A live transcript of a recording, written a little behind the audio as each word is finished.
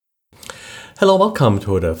Hello, welcome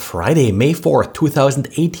to the Friday, May 4th,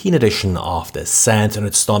 2018 edition of the SANS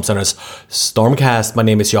and Storm Center's StormCast. My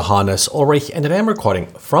name is Johannes Ulrich and today I'm recording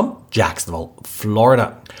from Jacksonville,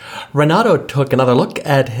 Florida. Renato took another look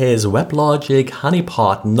at his WebLogic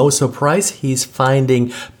honeypot. No surprise, he's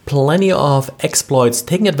finding plenty of exploits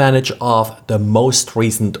taking advantage of the most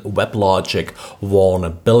recent WebLogic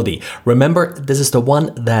vulnerability. Remember, this is the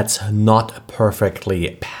one that's not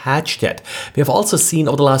perfectly patched yet. We have also seen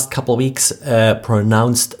over the last couple of weeks a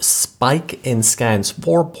pronounced spike in scans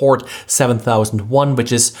for port 7001,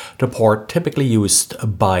 which is the port typically used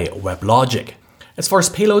by WebLogic. As far as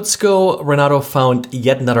payloads go, Renato found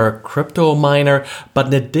yet another crypto miner, but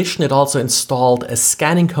in addition it also installed a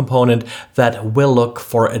scanning component that will look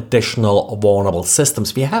for additional vulnerable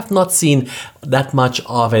systems. We have not seen that much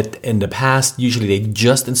of it in the past. Usually they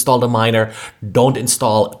just install the miner, don't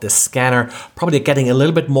install the scanner. Probably getting a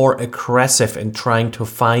little bit more aggressive in trying to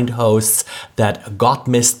find hosts that got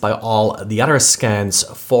missed by all the other scans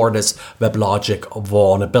for this WebLogic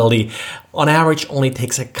vulnerability. On average, only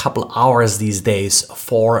takes a couple hours these days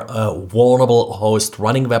for a vulnerable host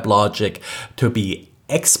running WebLogic to be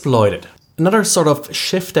exploited. Another sort of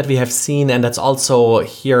shift that we have seen, and that's also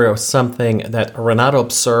here something that Renato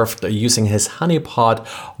observed using his honeypot,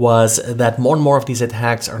 was that more and more of these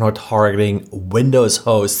attacks are now targeting Windows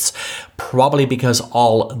hosts, probably because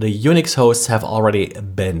all the Unix hosts have already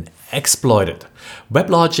been exploited.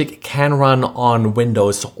 WebLogic can run on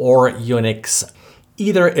Windows or Unix.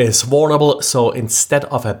 Either is vulnerable, so instead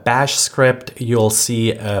of a bash script, you'll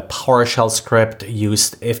see a PowerShell script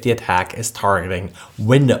used if the attack is targeting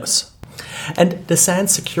Windows. And the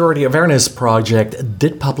SANS Security Awareness Project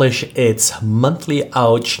did publish its monthly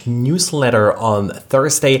Ouch newsletter on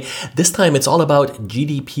Thursday. This time it's all about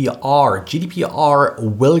GDPR.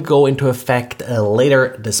 GDPR will go into effect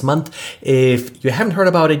later this month. If you haven't heard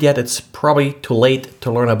about it yet, it's probably too late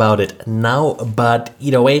to learn about it now. But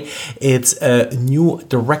either way, it's a new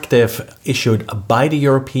directive issued by the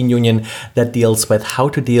European Union that deals with how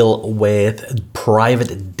to deal with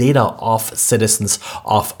private data of citizens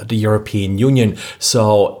of the European Union.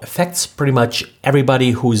 So affects pretty much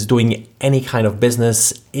everybody who's doing any kind of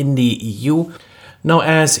business in the EU. Now,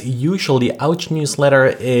 as usual, the Ouch newsletter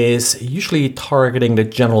is usually targeting the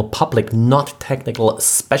general public, not technical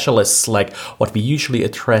specialists like what we usually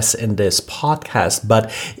address in this podcast.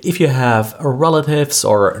 But if you have relatives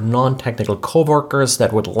or non-technical coworkers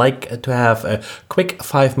that would like to have a quick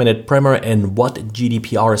 5-minute primer in what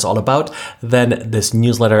GDPR is all about, then this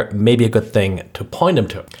newsletter may be a good thing to point them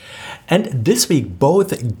to. And this week,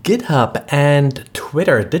 both GitHub and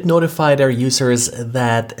Twitter did notify their users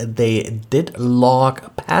that they did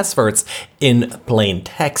log passwords in plain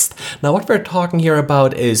text. Now, what we're talking here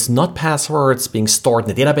about is not passwords being stored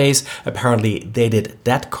in the database. Apparently, they did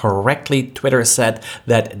that correctly. Twitter said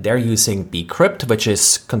that they're using bcrypt, which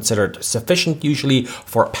is considered sufficient usually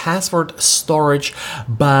for password storage.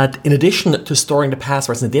 But in addition to storing the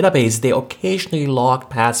passwords in the database, they occasionally log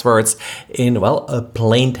passwords in,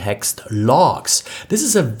 plain text logs. This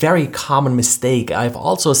is a very common mistake. I've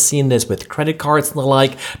also seen this with credit cards and the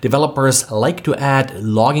like. Developers like to add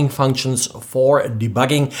logging functions for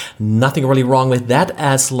debugging. Nothing really wrong with that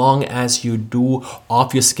as long as you do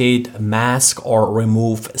obfuscate, mask, or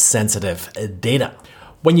remove sensitive data.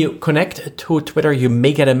 When you connect to Twitter, you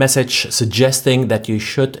may get a message suggesting that you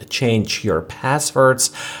should change your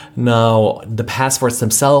passwords. Now, the passwords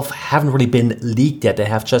themselves haven't really been leaked yet. They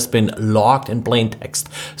have just been logged in plain text.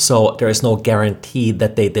 So there is no guarantee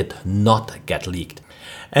that they did not get leaked.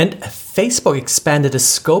 And Facebook expanded the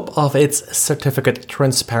scope of its certificate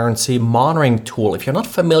transparency monitoring tool. If you're not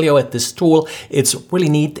familiar with this tool, it's really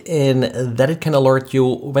neat in that it can alert you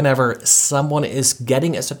whenever someone is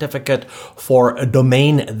getting a certificate for a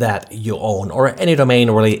domain that you own or any domain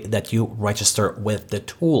really that you register with the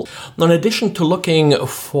tool. Now, in addition to looking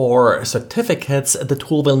for certificates, the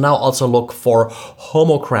tool will now also look for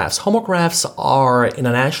homographs. Homographs are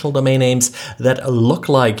international domain names that look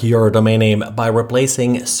like your domain name by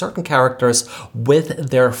replacing certain characters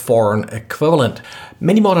with their foreign equivalent.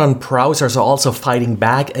 Many modern browsers are also fighting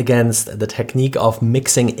back against the technique of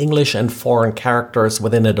mixing English and foreign characters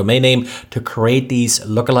within a domain name to create these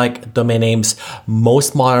lookalike domain names.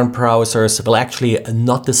 Most modern browsers will actually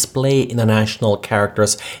not display international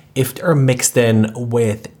characters if they're mixed in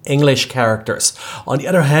with English characters. On the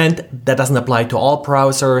other hand, that doesn't apply to all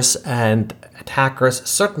browsers, and attackers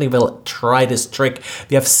certainly will try this trick.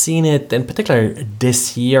 We have seen it in particular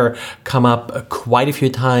this year come up quite a few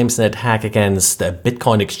times in an attack against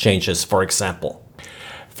Bitcoin exchanges, for example.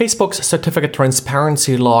 Facebook's certificate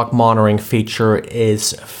transparency log monitoring feature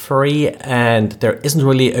is free, and there isn't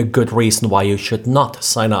really a good reason why you should not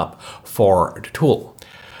sign up for the tool.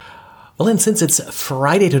 Well, and since it's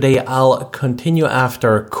Friday today, I'll continue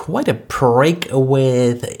after quite a break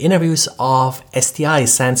with interviews of STI,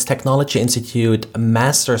 Science Technology Institute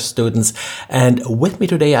master's students. And with me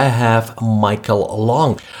today, I have Michael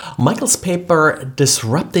Long. Michael's paper,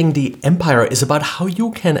 Disrupting the Empire, is about how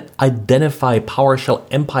you can identify PowerShell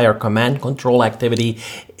Empire command control activity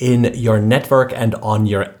in your network and on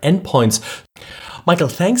your endpoints. Michael,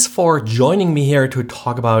 thanks for joining me here to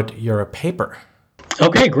talk about your paper.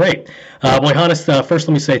 Okay, great. Well, Johannes, first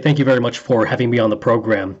let me say thank you very much for having me on the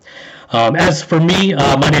program. As for me,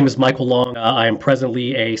 my name is Michael Long. I am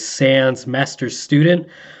presently a SANS master's student.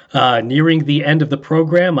 Nearing the end of the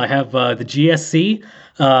program, I have the GSC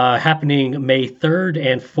happening May 3rd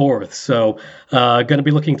and 4th. So going to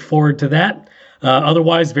be looking forward to that.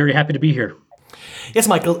 Otherwise, very happy to be here. Yes,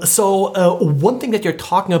 Michael. So one thing that you're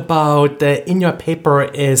talking about in your paper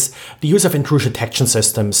is the use of intrusion detection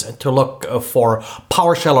systems to look for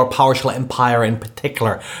PowerShell or PowerShell Empire in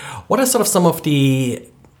particular. What are sort of some of the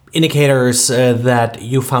indicators that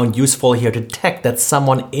you found useful here to detect that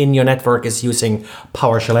someone in your network is using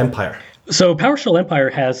PowerShell Empire? So PowerShell Empire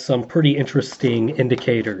has some pretty interesting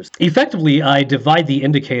indicators. Effectively, I divide the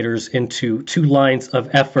indicators into two lines of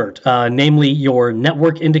effort, namely your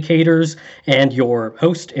network indicators and your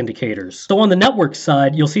host indicators. So on the network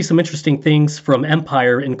side, you'll see some interesting things from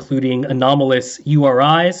Empire, including anomalous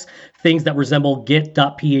URIs, things that resemble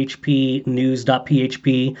get.php,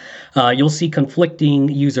 news.php. You'll see conflicting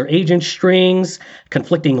user agent strings,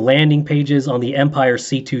 conflicting landing pages on the Empire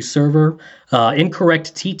C2 server,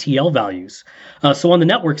 incorrect TTL values. So on the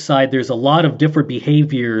network side, there's a lot of different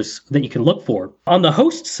behaviors that you can look for. On the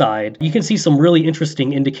host side, you can see some really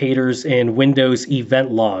interesting indicators in Windows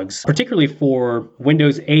event logs, particularly for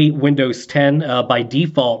Windows 8, Windows 10. By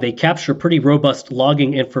default, they capture pretty robust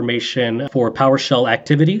logging information for PowerShell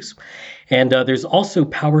activities. And there's also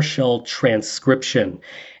PowerShell transcription.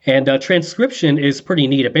 And transcription is pretty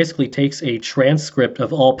neat. It basically takes a transcript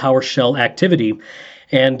of all PowerShell activity.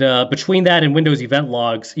 And between that and Windows event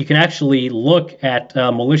logs, you can actually look at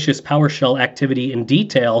malicious PowerShell activity in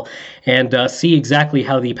detail and see exactly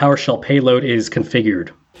how the PowerShell payload is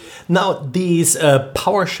configured. Now, these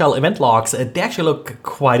PowerShell event logs, they actually look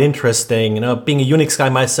quite interesting. You know, being a Unix guy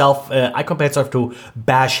myself, I compare it sort of to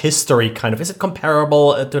bash history kind of. Is it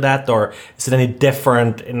comparable to that, or is it any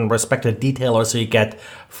different in respect to the detail also you get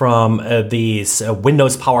from these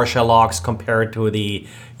Windows PowerShell logs compared to the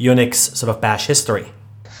Unix sort of bash history?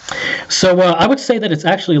 So I would say that it's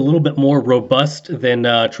actually a little bit more robust than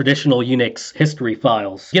traditional Unix history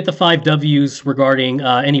files. You get the 5 Ws regarding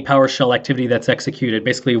any PowerShell activity that's executed,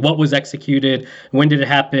 basically what was executed, when did it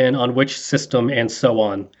happen, on which system, and so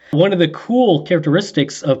on. One of the cool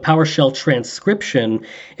characteristics of PowerShell transcription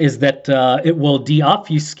is that it will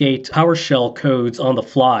deobfuscate PowerShell codes on the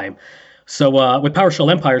fly. So with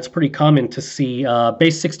PowerShell Empire, it's pretty common to see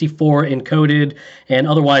base64 encoded and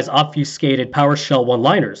otherwise obfuscated PowerShell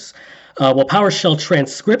one-liners. Well, PowerShell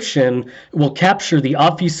transcription will capture the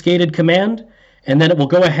obfuscated command, and then it will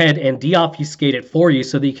go ahead and deobfuscate it for you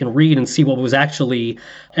so that you can read and see what was actually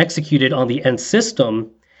executed on the end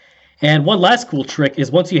system. And one last cool trick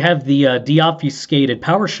is once you have the deobfuscated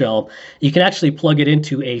PowerShell, you can actually plug it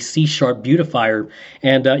into a C# beautifier,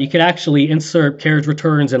 and you can actually insert carriage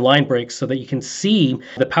returns and line breaks so that you can see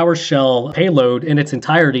the PowerShell payload in its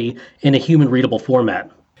entirety in a human-readable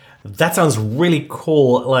format. That sounds really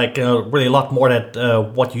cool, like really a lot more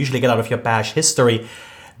than what you usually get out of your bash history.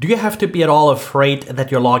 Do you have to be at all afraid that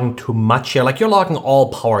you're logging too much here? Like you're logging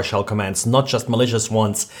all PowerShell commands, not just malicious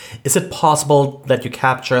ones. Is it possible that you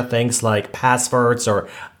capture things like passwords or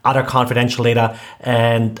other confidential data,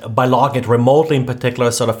 and by logging it remotely in particular,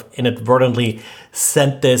 sort of inadvertently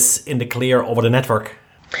send this in the clear over the network?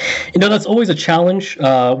 You know, that's always a challenge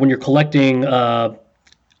when you're collecting a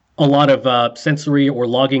lot of sensory or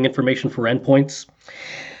logging information for endpoints.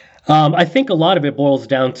 I think a lot of it boils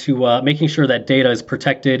down to making sure that data is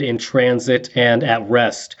protected in transit and at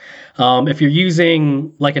rest. If you're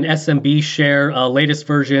using like an SMB share, latest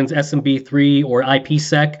versions, SMB3 or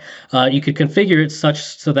IPsec, you could configure it such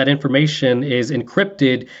so that information is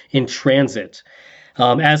encrypted in transit.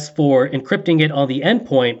 As for encrypting it on the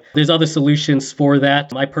endpoint, there's other solutions for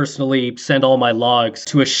that. I personally send all my logs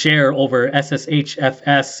to a share over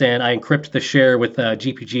SSHFS, and I encrypt the share with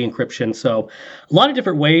GPG encryption. So a lot of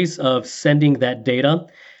different ways of sending that data.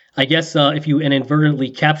 I guess if you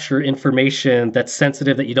inadvertently capture information that's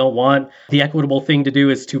sensitive that you don't want, the equitable thing to do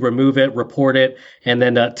is to remove it, report it, and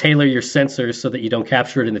then tailor your sensors so that you don't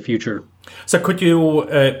capture it in the future. So could you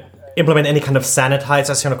implement any kind of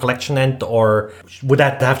sanitizers on a collection end, or would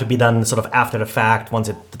that have to be done sort of after the fact once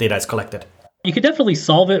the data is collected? You could definitely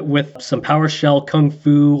solve it with some PowerShell, Kung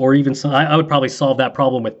Fu, or even some, I would probably solve that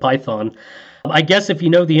problem with Python. I guess if you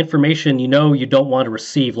know the information you know you don't want to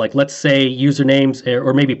receive, like let's say usernames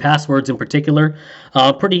or maybe passwords in particular,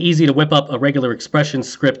 pretty easy to whip up a regular expression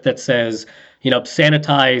script that says,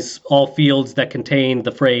 sanitize all fields that contain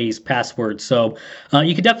the phrase password. So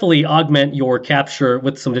you could definitely augment your capture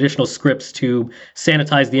with some additional scripts to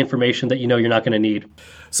sanitize the information that you know you're not going to need.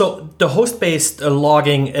 So the host-based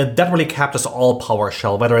logging, that really captures all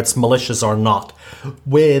PowerShell, whether it's malicious or not.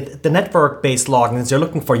 With the network-based logging, you're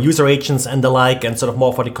looking for user agents and the like, and sort of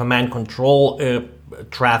more for the command control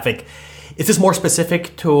traffic. Is this more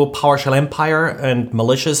specific to PowerShell Empire and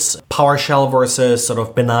malicious PowerShell versus sort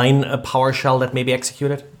of benign PowerShell that may be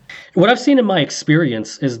executed? What I've seen in my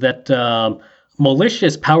experience is that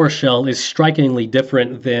malicious PowerShell is strikingly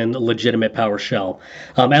different than legitimate PowerShell,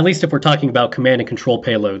 at least if we're talking about command and control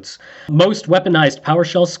payloads. Most weaponized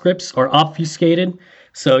PowerShell scripts are obfuscated.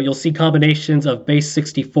 So you'll see combinations of base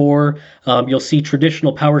 64. You'll see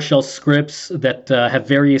traditional PowerShell scripts that have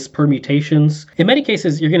various permutations. In many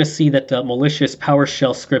cases, you're going to see that malicious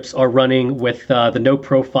PowerShell scripts are running with the no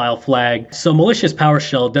profile flag. So malicious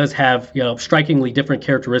PowerShell does have strikingly different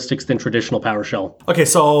characteristics than traditional PowerShell. Okay,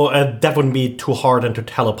 so that wouldn't be too hard and to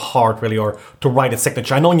tell apart really, or to write a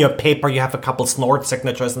signature. I know in your paper you have a couple snort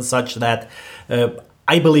signatures and such that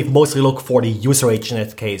I believe mostly look for the user agent in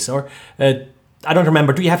that case, or I don't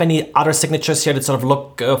remember. Do you have any other signatures here that sort of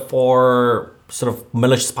look for sort of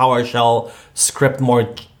malicious PowerShell script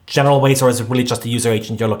more general ways, or is it really just the user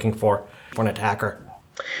agent you're looking for an attacker?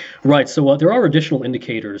 Right. So there are additional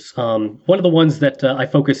indicators. One of the ones that I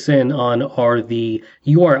focus in on are the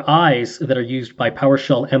URIs that are used by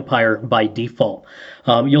PowerShell Empire by default.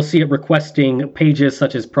 You'll see it requesting pages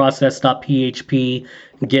such as process.php,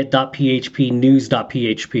 get.php,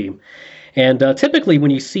 news.php. And typically when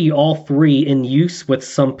you see all three in use with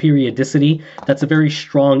some periodicity, that's a very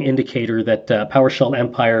strong indicator that PowerShell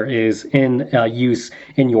Empire is in use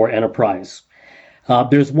in your enterprise.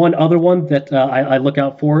 There's one other one that I look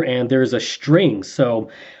out for, and there's a string. So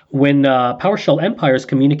when PowerShell Empire is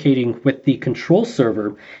communicating with the control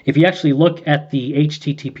server, if you actually look at the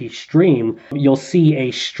HTTP stream, you'll see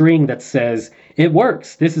a string that says, "It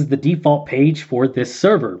works. This is the default page for this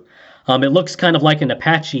server." It looks kind of like an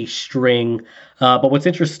Apache string, but what's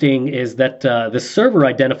interesting is that the server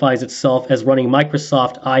identifies itself as running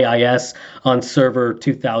Microsoft IIS on server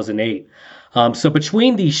 2008. So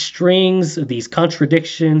between these strings, these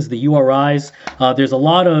contradictions, the URIs, there's a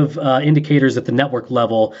lot of indicators at the network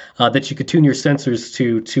level that you could tune your sensors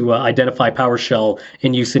to identify PowerShell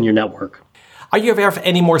in use in your network. Are you aware of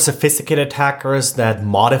any more sophisticated attackers that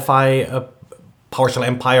modify PowerShell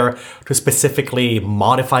Empire to specifically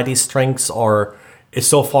modify these strings, or is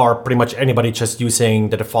so far pretty much anybody just using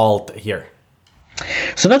the default here?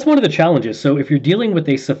 So that's one of the challenges. So if you're dealing with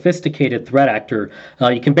a sophisticated threat actor,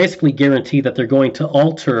 you can basically guarantee that they're going to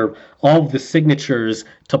alter all of the signatures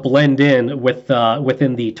to blend in with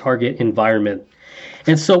within the target environment.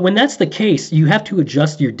 And so when that's the case, you have to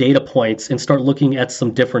adjust your data points and start looking at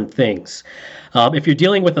some different things. If you're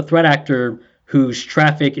dealing with a threat actor whose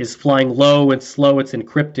traffic is flying low and slow, it's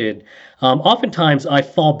encrypted, oftentimes I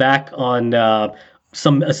fall back on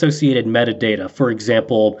some associated metadata. For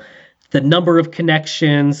example, the number of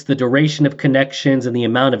connections, the duration of connections, and the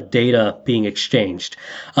amount of data being exchanged.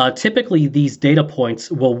 Typically, these data points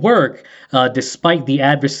will work despite the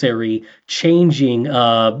adversary changing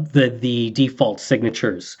the default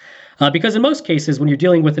signatures. Because in most cases, when you're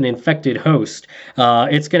dealing with an infected host,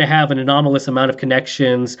 it's going to have an anomalous amount of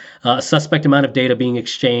connections, a suspect amount of data being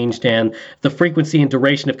exchanged, and the frequency and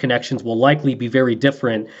duration of connections will likely be very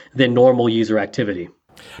different than normal user activity.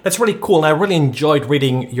 That's really cool, and I really enjoyed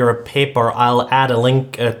reading your paper. I'll add a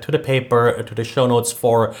link to the paper, to the show notes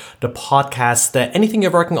for the podcast. Anything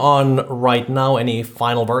you're working on right now? Any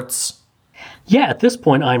final words? Yeah, at this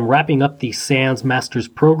point, I'm wrapping up the SANS Masters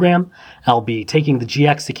program. I'll be taking the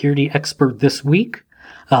GX Security Expert this week.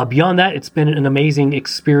 Beyond that, it's been an amazing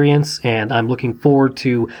experience, and I'm looking forward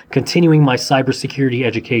to continuing my cybersecurity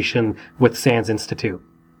education with SANS Institute.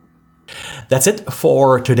 That's it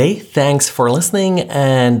for today. Thanks for listening.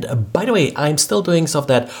 And by the way, I'm still doing sort of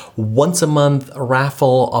that once a month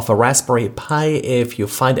raffle of a Raspberry Pi. If you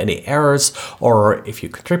find any errors or if you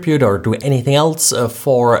contribute or do anything else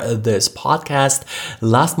for this podcast,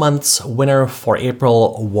 last month's winner for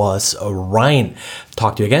April was Ryan.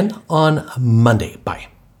 Talk to you again on Monday. Bye.